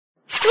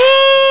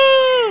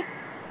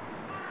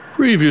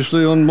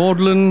Previously on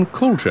Magdalen,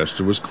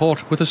 Colchester was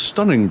caught with a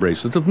stunning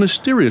bracelet of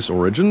mysterious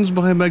origins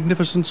by a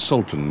magnificent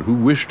sultan who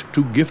wished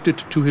to gift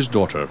it to his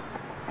daughter.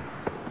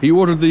 He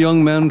ordered the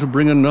young man to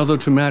bring another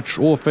to match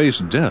or face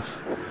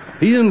death.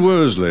 He and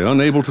Worsley,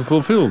 unable to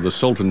fulfill the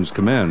sultan's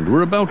command,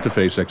 were about to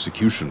face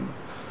execution.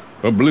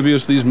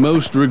 Oblivious these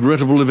most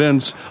regrettable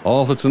events,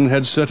 Arthurton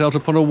had set out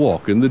upon a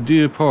walk in the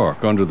Deer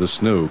Park under the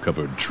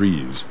snow-covered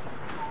trees.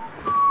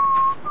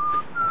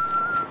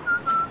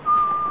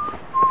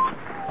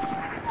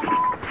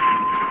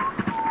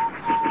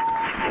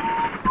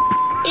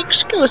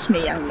 Excuse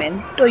me, young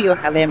man. Do you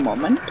have a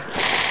moment?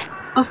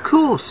 Of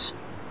course.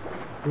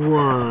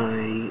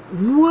 Why,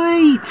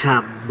 wait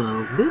a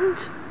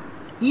moment.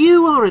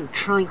 You aren't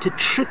trying to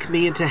trick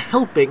me into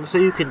helping so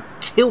you can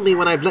kill me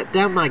when I've let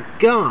down my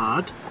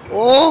guard.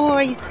 Oh,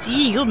 I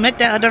see. You met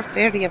the other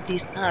fairy of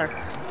these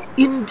parts.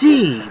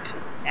 Indeed.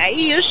 I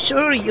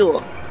assure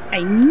you,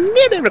 I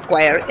never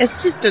require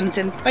assistance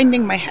in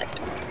finding my hat.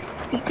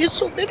 It is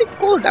so very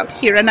cold out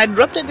here, and I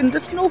dropped it in the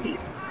snow heap.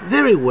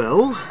 Very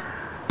well,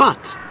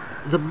 but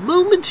the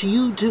moment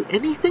you do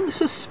anything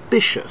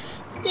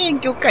suspicious...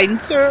 Thank you, kind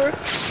sir.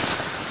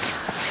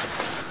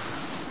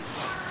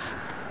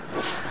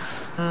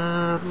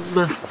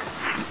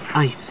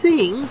 I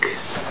think...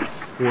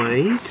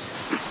 Wait...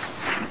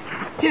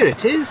 Here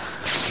it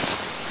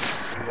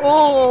is.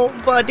 Oh,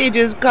 but it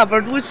is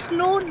covered with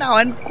snow now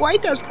and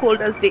quite as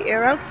cold as the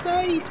air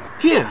outside.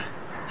 Here,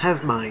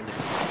 have mine.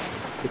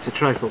 It's a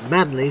trifle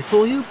manly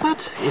for you,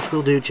 but it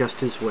will do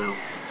just as well.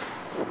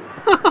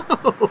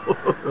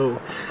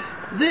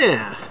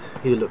 There,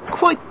 you look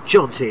quite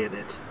jaunty in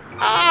it.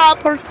 Ah,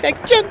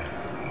 perfection.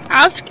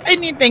 Ask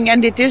anything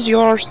and it is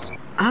yours.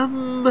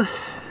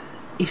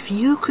 If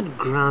you could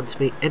grant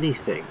me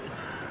anything,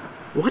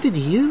 why did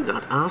you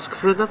not ask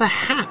for another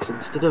hat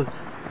instead of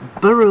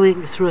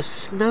burrowing through a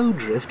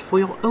snowdrift for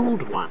your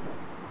old one?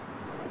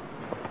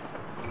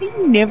 I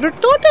never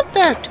thought of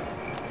that.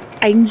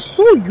 I'm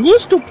so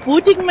used to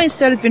putting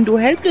myself into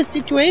helpless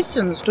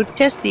situations to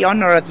test the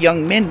honor of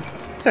young men,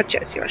 such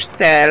as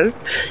yourself.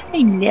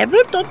 I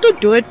never thought to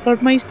do it for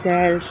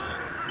myself.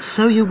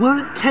 So you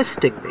weren't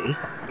testing me?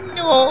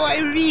 No, I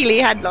really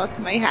had lost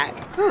my hat.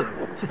 Oh.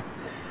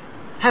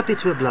 Happy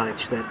to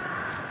oblige, then.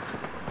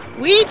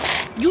 Wait,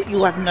 you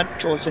have not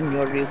chosen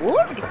your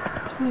reward.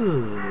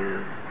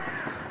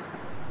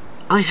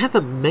 I have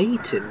a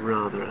mate in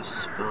rather a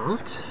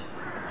spot.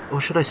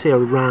 Or should I say a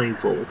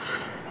rival?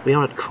 We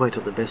aren't quite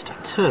on the best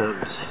of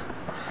terms.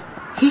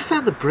 He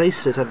found the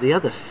bracelet of the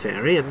other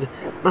fairy and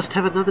must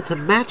have another to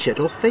match it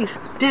or face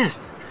death.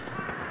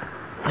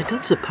 I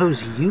don't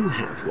suppose you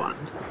have one.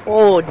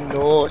 Oh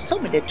no,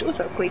 some of the jewels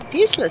are quite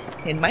tasteless,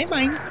 in my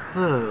mind.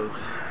 Oh.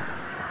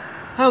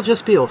 I'll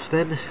just be off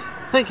then.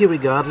 Thank you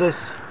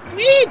regardless.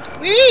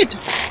 Wait!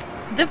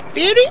 The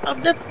fairy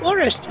of the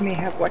forest may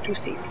have what you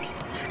seek.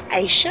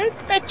 I shall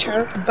fetch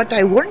her, but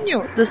I warn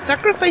you, the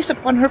sacrifice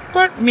upon her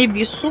part may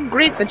be so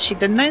great that she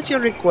denies your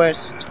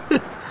request.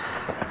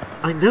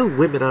 I know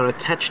women are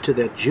attached to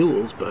their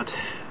jewels, but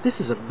this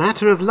is a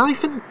matter of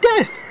life and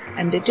death.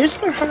 And it is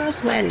for her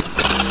as well.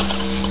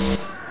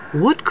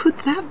 What could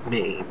that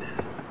mean?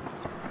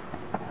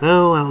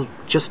 Oh, I'll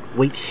just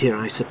wait here,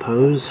 I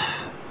suppose.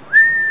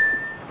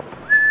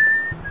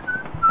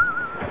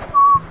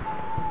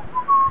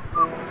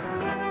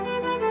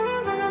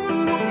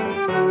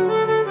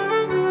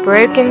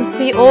 Broken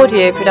Sea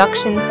Audio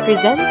Productions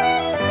presents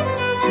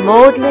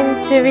Magdalen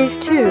Series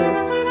 2,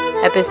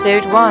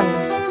 Episode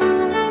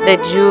 1, The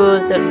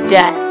Jewels of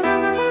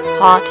Death,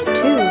 Part 2.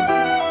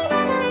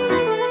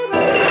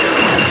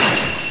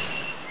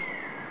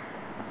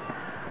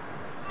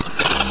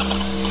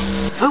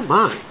 Oh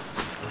my.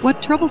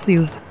 What troubles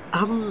you?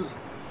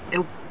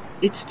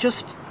 It's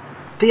just...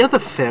 The other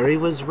fairy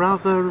was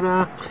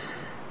rather,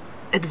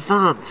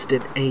 advanced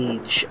in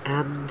age,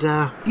 and,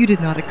 You did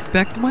not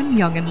expect one,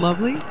 young and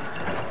lovely?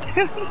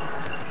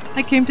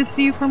 I came to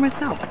see you for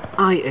myself.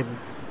 I am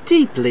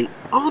deeply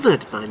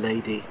honored, my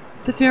lady.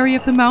 The fairy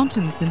of the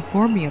mountains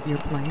informed me of your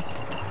plight,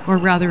 or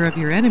rather of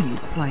your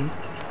enemy's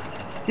plight.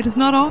 It is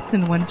not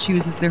often one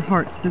chooses their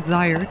heart's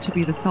desire to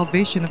be the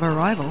salvation of a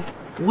rival.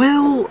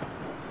 Well,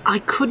 I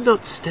could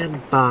not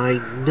stand by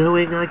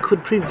knowing I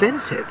could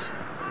prevent it.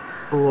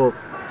 Or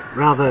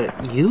rather,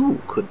 you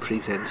could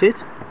prevent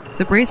it.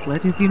 The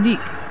bracelet is unique.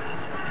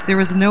 There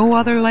is no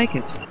other like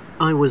it.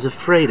 I was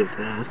afraid of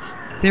that.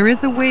 There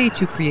is a way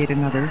to create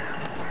another,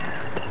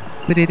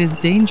 but it is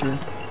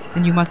dangerous,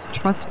 and you must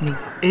trust me.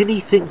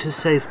 Anything to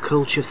save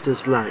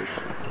Colchester's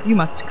life. You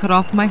must cut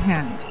off my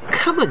hand.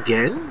 Come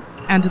again?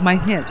 And my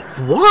head.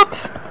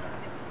 What?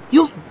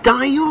 You'll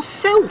die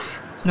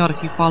yourself. Not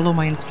if you follow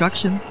my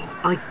instructions.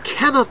 I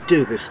cannot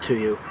do this to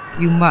you.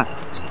 You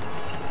must.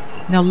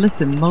 Now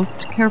listen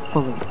most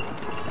carefully.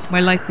 My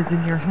life is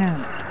in your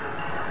hands.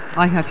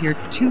 I have here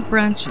 2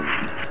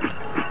 branches.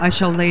 I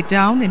shall lay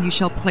down, and you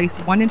shall place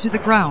one into the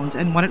ground,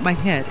 and one at my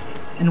head,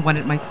 and one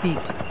at my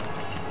feet.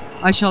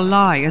 I shall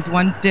lie as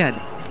one dead,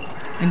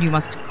 and you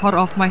must cut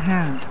off my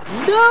hand.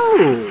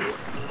 No!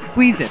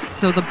 Squeeze it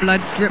so the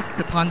blood drips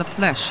upon the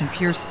flesh in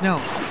pure snow,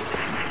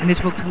 and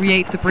it will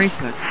create the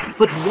bracelet.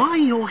 But why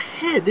your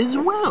head as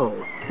well?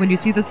 When you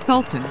see the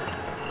Sultan,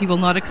 he will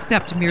not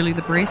accept merely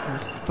the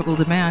bracelet, but will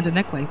demand a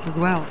necklace as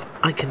well.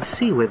 I can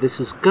see where this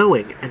is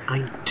going, and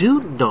I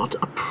do not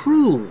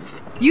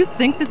approve. You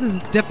think this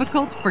is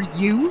difficult for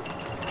you?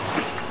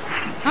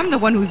 I'm the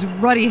one whose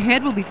ruddy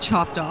head will be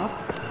chopped off.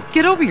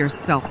 Get over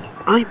yourself.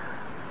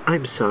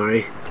 I'm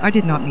sorry. I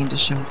did not mean to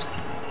shout.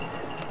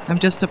 I'm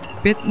just a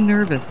bit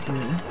nervous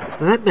here.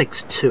 That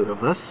makes two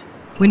of us.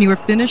 When you are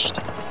finished,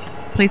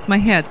 place my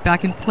head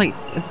back in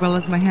place as well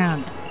as my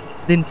hand.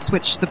 Then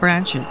switch the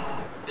branches.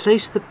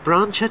 Place the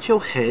branch at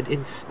your head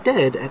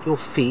instead at your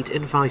feet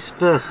and vice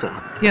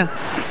versa.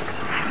 Yes.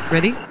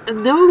 Ready?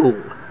 No.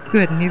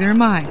 Good, neither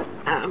am I.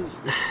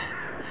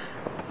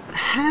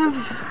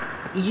 Have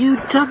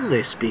you done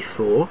this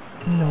before?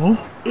 No.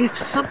 If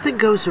something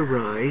goes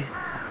awry,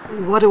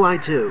 what do I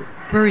do?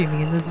 Bury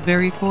me in this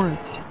very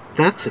forest.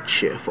 That's a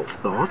cheerful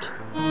thought.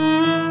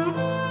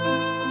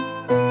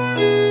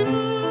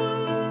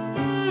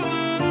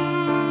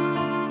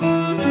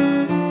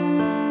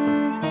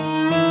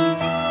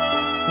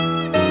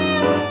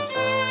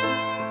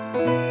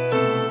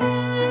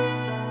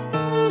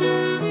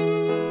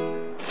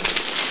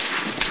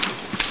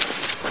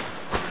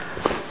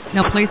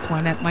 Now place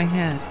one at my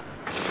head,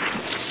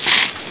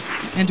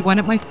 and one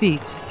at my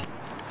feet.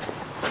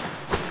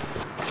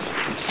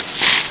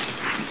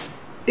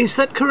 Is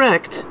that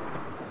correct?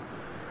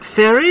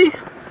 Fairy?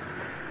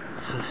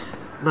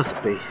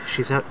 Must be.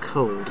 She's out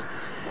cold.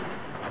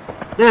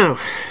 Now,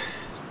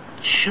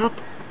 chop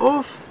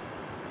off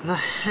the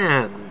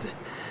hand.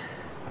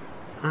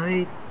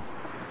 I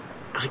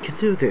can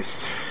do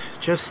this.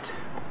 Just...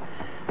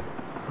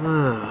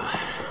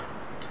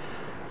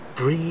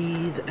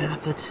 breathe,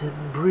 Atherton,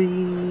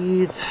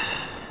 breathe.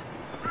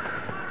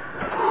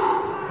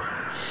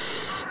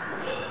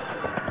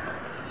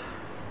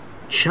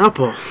 Chop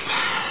off.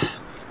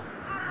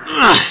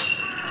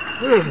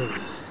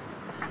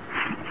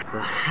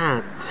 The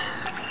hand.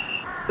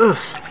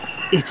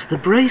 It's the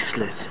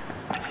bracelet.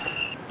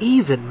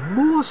 Even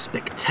more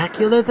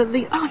spectacular than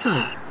the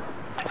other.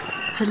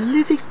 Her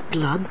living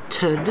blood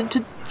turned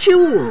into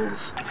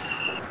jewels.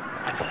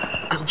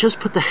 I'll just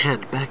put the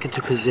hand back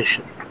into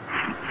position.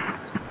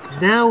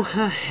 Now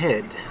her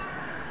head.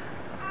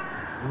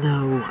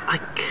 No, I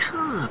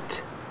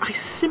can't. I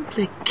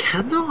simply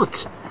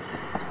cannot.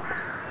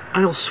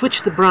 I'll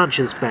switch the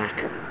branches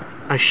back.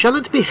 I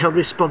shan't be held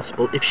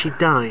responsible if she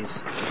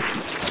dies.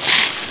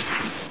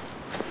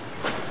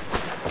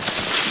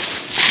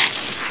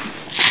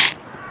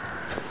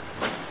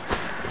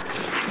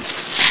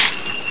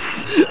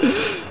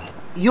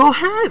 Your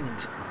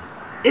hand!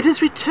 It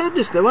has returned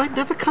as though I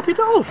never cut it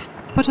off.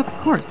 But of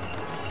course.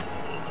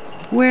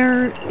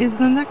 Where is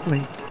the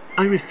necklace?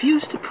 I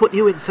refuse to put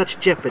you in such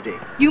jeopardy.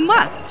 You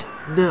must!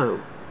 No.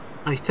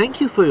 I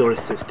thank you for your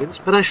assistance,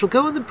 but I shall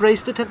go on the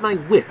bracelet at my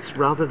wits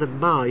rather than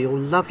mar your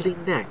lovely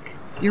neck.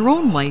 Your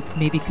own life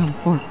may become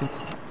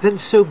forfeit. Then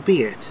so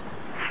be it.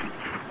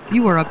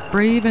 You are a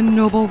brave and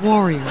noble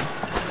warrior.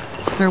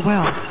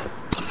 Farewell.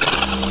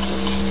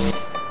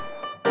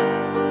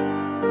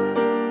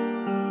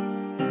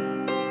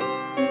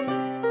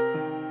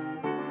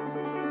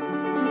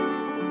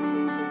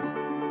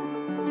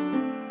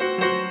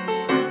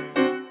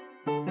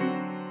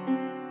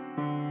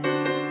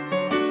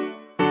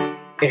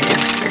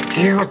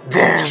 Execute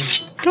them!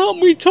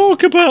 Can't we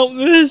talk about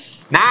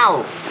this?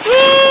 Now!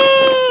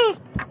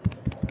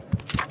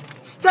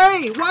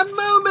 Stay! 1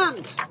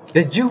 moment!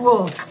 The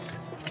jewels!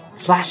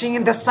 Flashing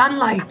in the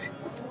sunlight!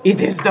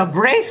 It is the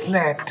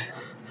bracelet!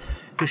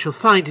 You shall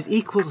find it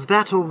equals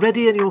that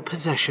already in your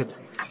possession.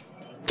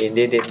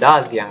 Indeed it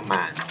does, young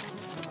man.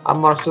 A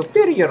more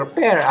superior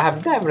pair I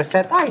have never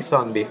set eyes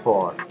on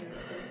before.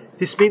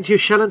 This means you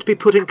shan't be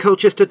putting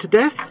Colchester to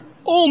death?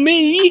 Or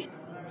me?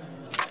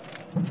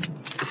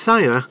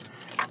 Sire,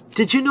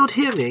 did you not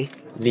hear me?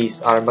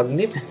 These are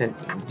magnificent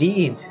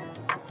indeed.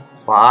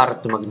 Far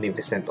too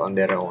magnificent on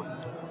their own.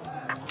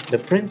 The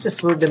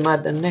princess will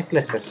demand a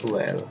necklace as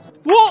well.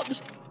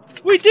 What?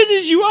 We did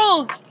as you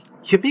asked.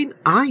 You mean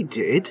I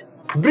did?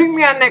 Bring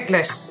me a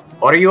necklace,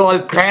 or you all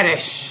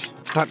perish!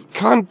 That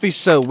can't be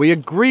so. We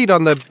agreed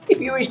on the...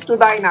 If you wish to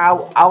die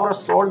now, our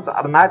swords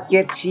are not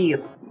yet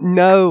sheathed.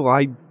 No,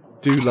 I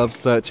do love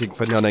searching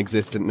for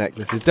non-existent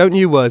necklaces, don't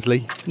you,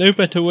 Worsley? No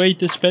better way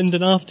to spend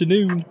an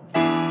afternoon.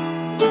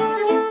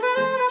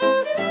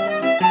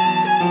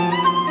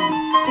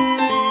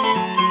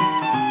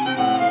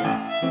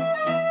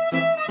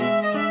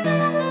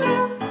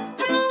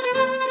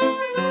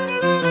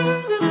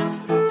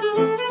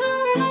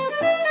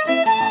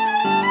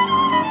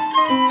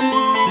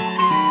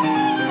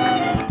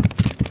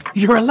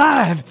 You're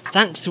alive!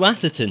 Thanks to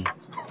Atherton.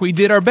 We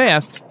did our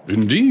best.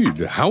 Indeed.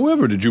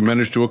 However did you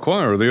manage to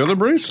acquire the other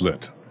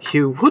bracelet?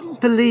 You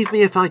wouldn't believe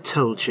me if I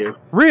told you.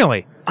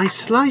 Really? I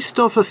sliced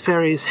off a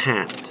fairy's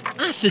hand.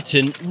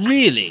 Atherton,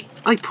 really?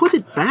 I put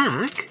it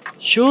back.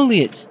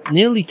 Surely it's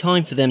nearly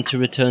time for them to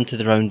return to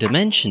their own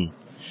dimension.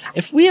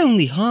 If we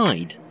only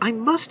hide... I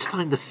must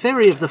find the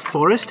Fairy of the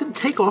Forest and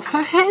take off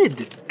her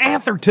head.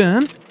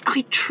 Atherton!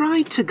 I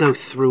tried to go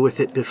through with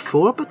it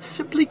before, but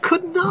simply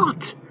could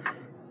not.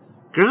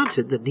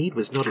 Granted, the need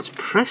was not as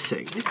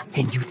pressing.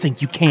 And you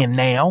think you can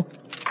now?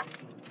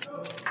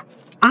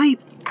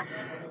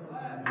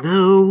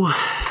 No,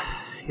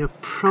 you're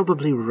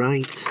probably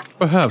right.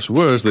 Perhaps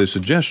Worsley's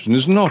suggestion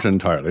is not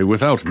entirely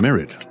without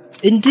merit.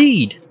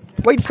 Indeed.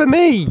 Wait for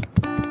me!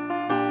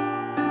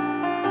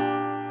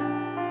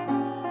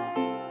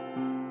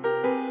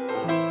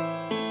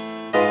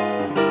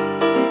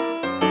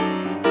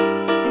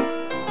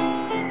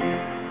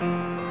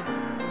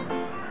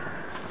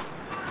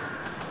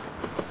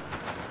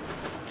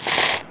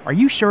 Are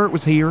you sure it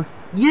was here?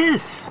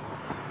 Yes.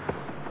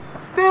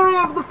 Fairy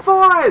of the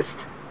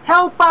Forest,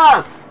 help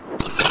us!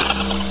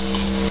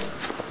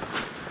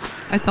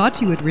 I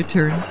thought you would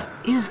return.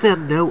 Is there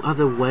no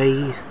other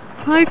way?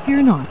 I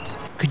fear not.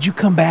 Could you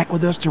come back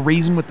with us to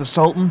reason with the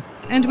Sultan?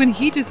 And when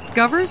he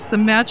discovers the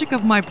magic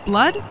of my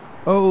blood?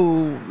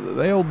 Oh,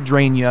 they'll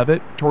drain you of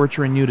it,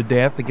 torturing you to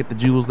death to get the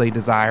jewels they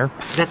desire.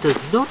 That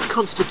does not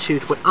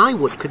constitute what I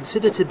would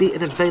consider to be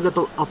an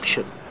available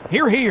option.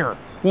 Hear, hear!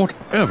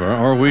 Whatever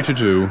are we to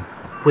do?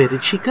 Where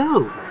did she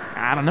go?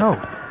 I don't know.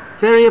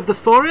 Fairy of the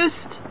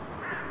Forest?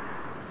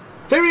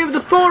 Fairy of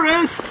the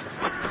Forest!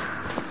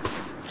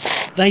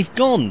 They've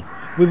gone.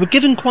 We were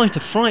given quite a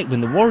fright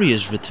when the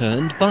warriors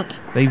returned, but...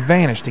 They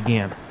vanished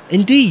again.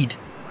 Indeed.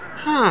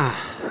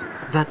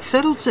 That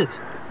settles it.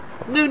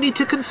 No need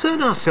to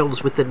concern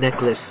ourselves with the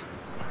necklace.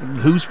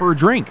 Who's for a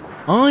drink?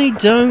 I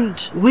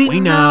don't...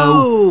 We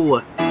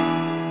know.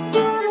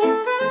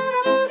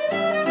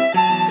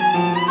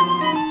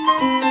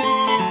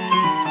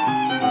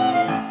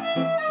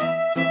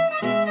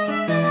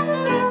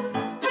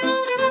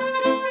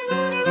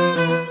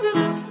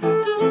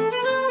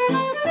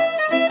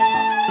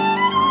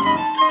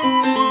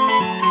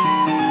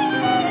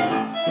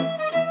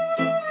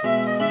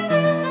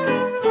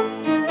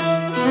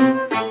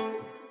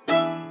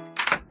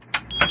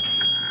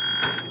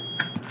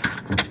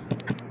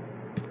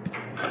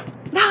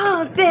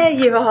 There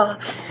you are.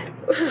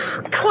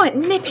 Oof, quite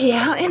nippy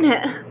out, isn't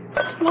it?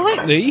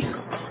 Slightly.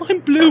 I'm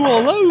blue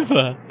all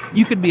over.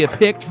 You could be a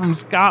Pict from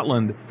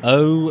Scotland.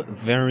 Oh,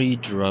 very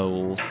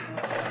droll.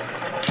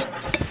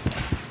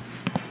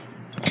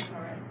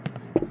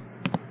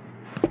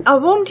 I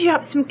warmed you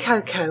up some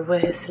cocoa,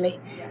 Worsley.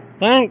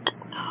 Thank.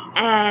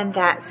 And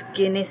that's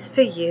Guinness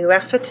for you,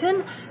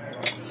 Atherton.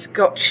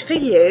 Scotch for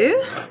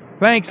you.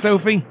 Thanks,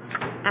 Sophie.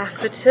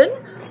 Atherton.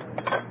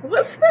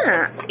 What's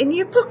that in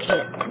your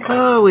pocket?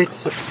 Oh,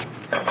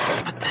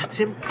 but that's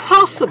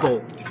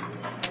impossible!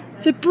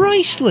 The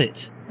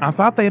bracelet! I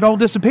thought they had all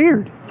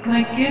disappeared.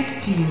 My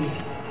gift to you,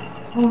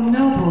 O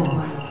noble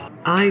one.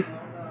 I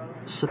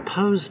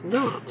suppose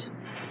not.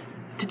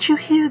 Did you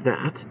hear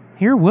that?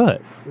 Hear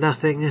what?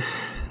 Nothing.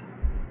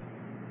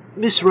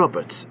 Miss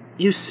Roberts,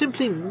 you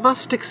simply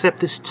must accept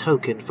this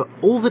token for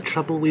all the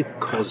trouble we've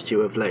caused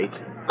you of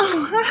late.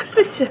 Oh,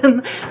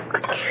 Atherton,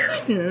 I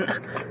couldn't.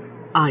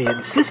 I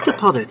insist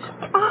upon it.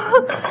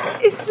 Oh,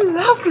 it's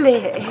lovely,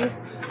 it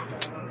is.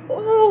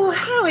 Oh,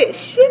 how it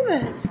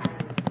shimmers.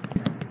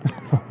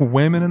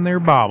 Women and their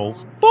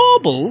baubles.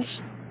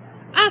 Baubles?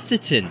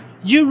 Atherton,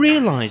 you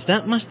realise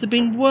that must have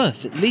been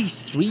worth at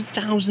least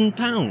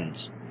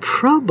 £3,000.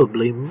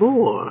 Probably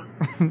more.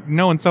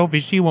 Knowing Sophie,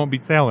 she won't be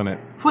selling it.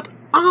 What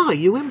are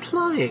you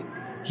implying?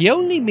 He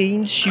only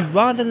means she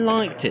rather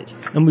liked it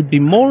and would be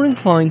more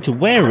inclined to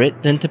wear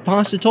it than to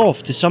pass it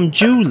off to some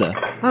jeweller.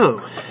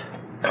 Oh,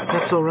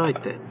 that's all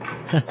right then.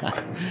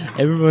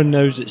 Everyone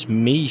knows it's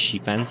me she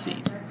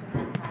fancies.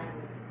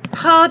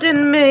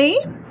 Pardon me?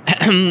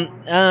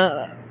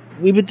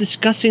 We were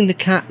discussing the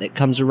cat that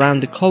comes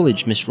around the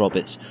college, Miss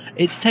Roberts.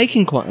 It's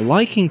taken quite a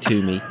liking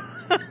to me.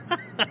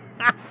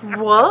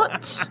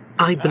 What?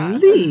 I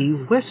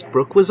believe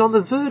Westbrook was on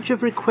the verge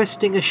of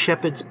requesting a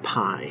shepherd's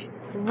pie.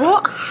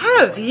 What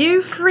have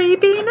you three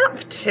been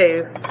up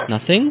to?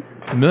 Nothing?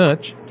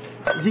 Much.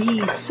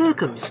 The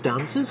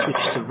circumstances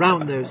which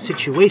surround those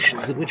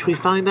situations in which we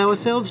find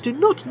ourselves do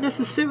not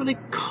necessarily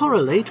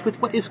correlate with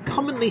what is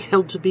commonly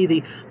held to be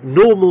the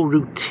normal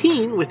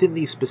routine within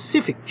the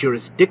specific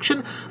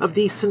jurisdiction of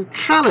the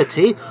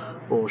centrality,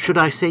 or should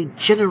I say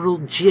general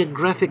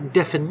geographic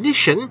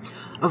definition,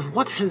 of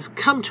what has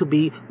come to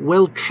be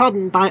well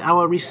trodden by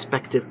our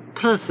respective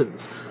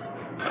persons.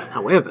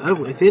 However,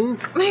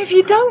 within... If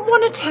you don't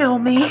want to tell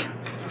me...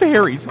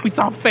 Fairies! We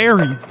saw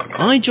fairies!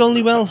 I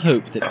jolly well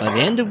hope that by the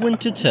end of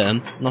winter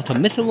term, not a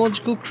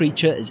mythological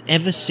creature is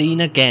ever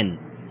seen again.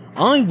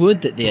 I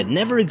would that they had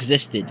never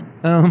existed.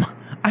 I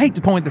hate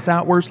to point this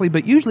out, Worsley,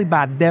 but usually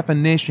by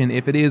definition,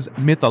 if it is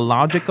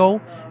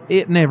mythological,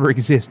 it never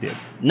existed.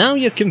 Now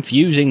you're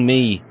confusing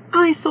me.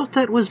 I thought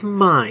that was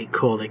my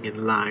calling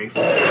in life.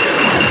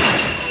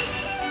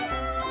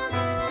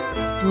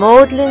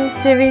 Maudlin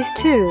Series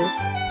 2,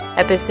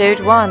 Episode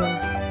 1,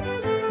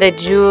 The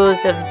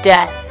Jewels of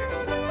Death,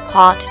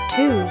 Part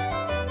 2.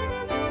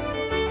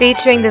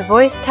 Featuring the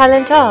voice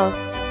talent of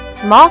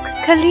Mark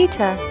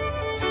Kalita,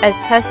 as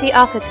Percy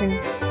Atherton.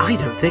 I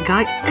don't think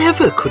I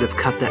ever could have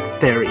cut that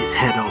fairy's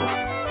head off.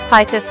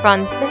 Peter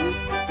Franson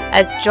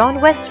as John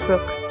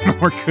Westbrook.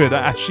 Nor could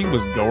I. She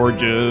was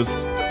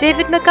gorgeous.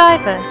 David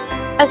MacGyver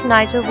as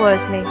Nigel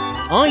Worsley.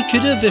 I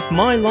could have if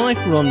my life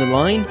were on the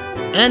line,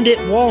 and it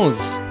was.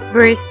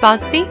 Bruce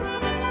Busby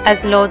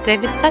as Lord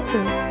David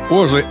Cecil.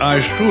 Worsley, I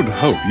should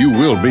hope you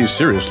will be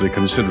seriously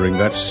considering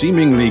that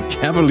seemingly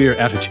cavalier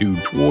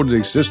attitude toward the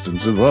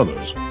existence of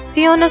others.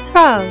 Fiona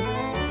Thrall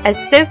as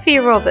Sophie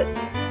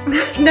Roberts.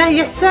 Now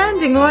you're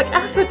sounding like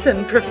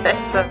Atherton,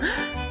 Professor.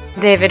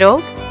 David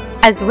Alt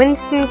as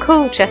Winston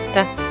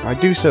Colchester. I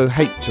do so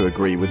hate to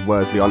agree with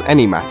Worsley on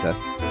any matter,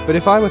 but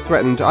if I were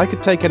threatened, I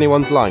could take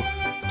anyone's life.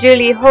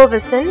 Julie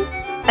Hoverson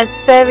as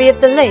Fairy of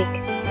the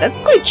Lake. That's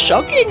quite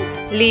shocking.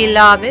 Lee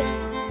Larbett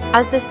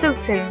as the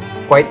Sultan.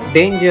 Quite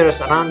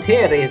dangerous around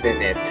here,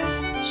 isn't it?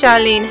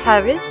 Charlene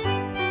Harris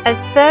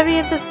as Fairy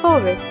of the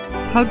Forest.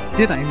 How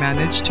did I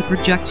manage to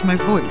project my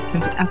voice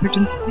into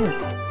Atherton's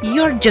head?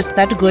 You're just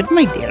that good,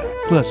 my dear.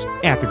 Plus,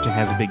 Atherton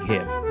has a big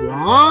head.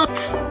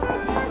 What?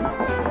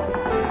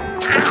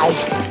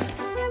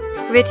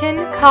 Written,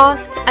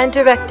 cast, and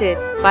directed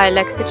by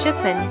Alexa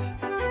Chipman.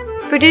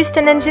 Produced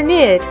and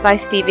engineered by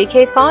Stevie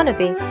K.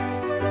 Farnaby.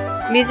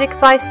 Music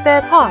by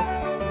Spare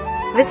Parts.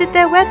 Visit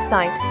their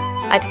website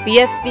at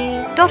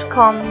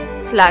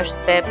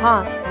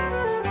bfv.com/spareparts.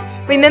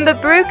 Remember,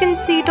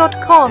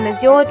 BrokenSea.com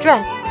is your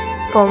address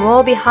for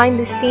more behind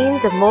the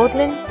scenes of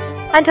Maudlin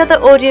and other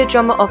audio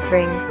drama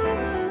offerings.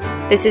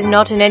 This is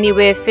not in any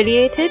way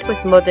affiliated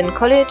with Magdalen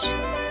College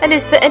and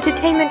is for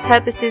entertainment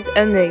purposes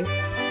only.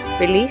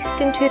 Released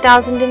in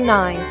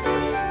 2009.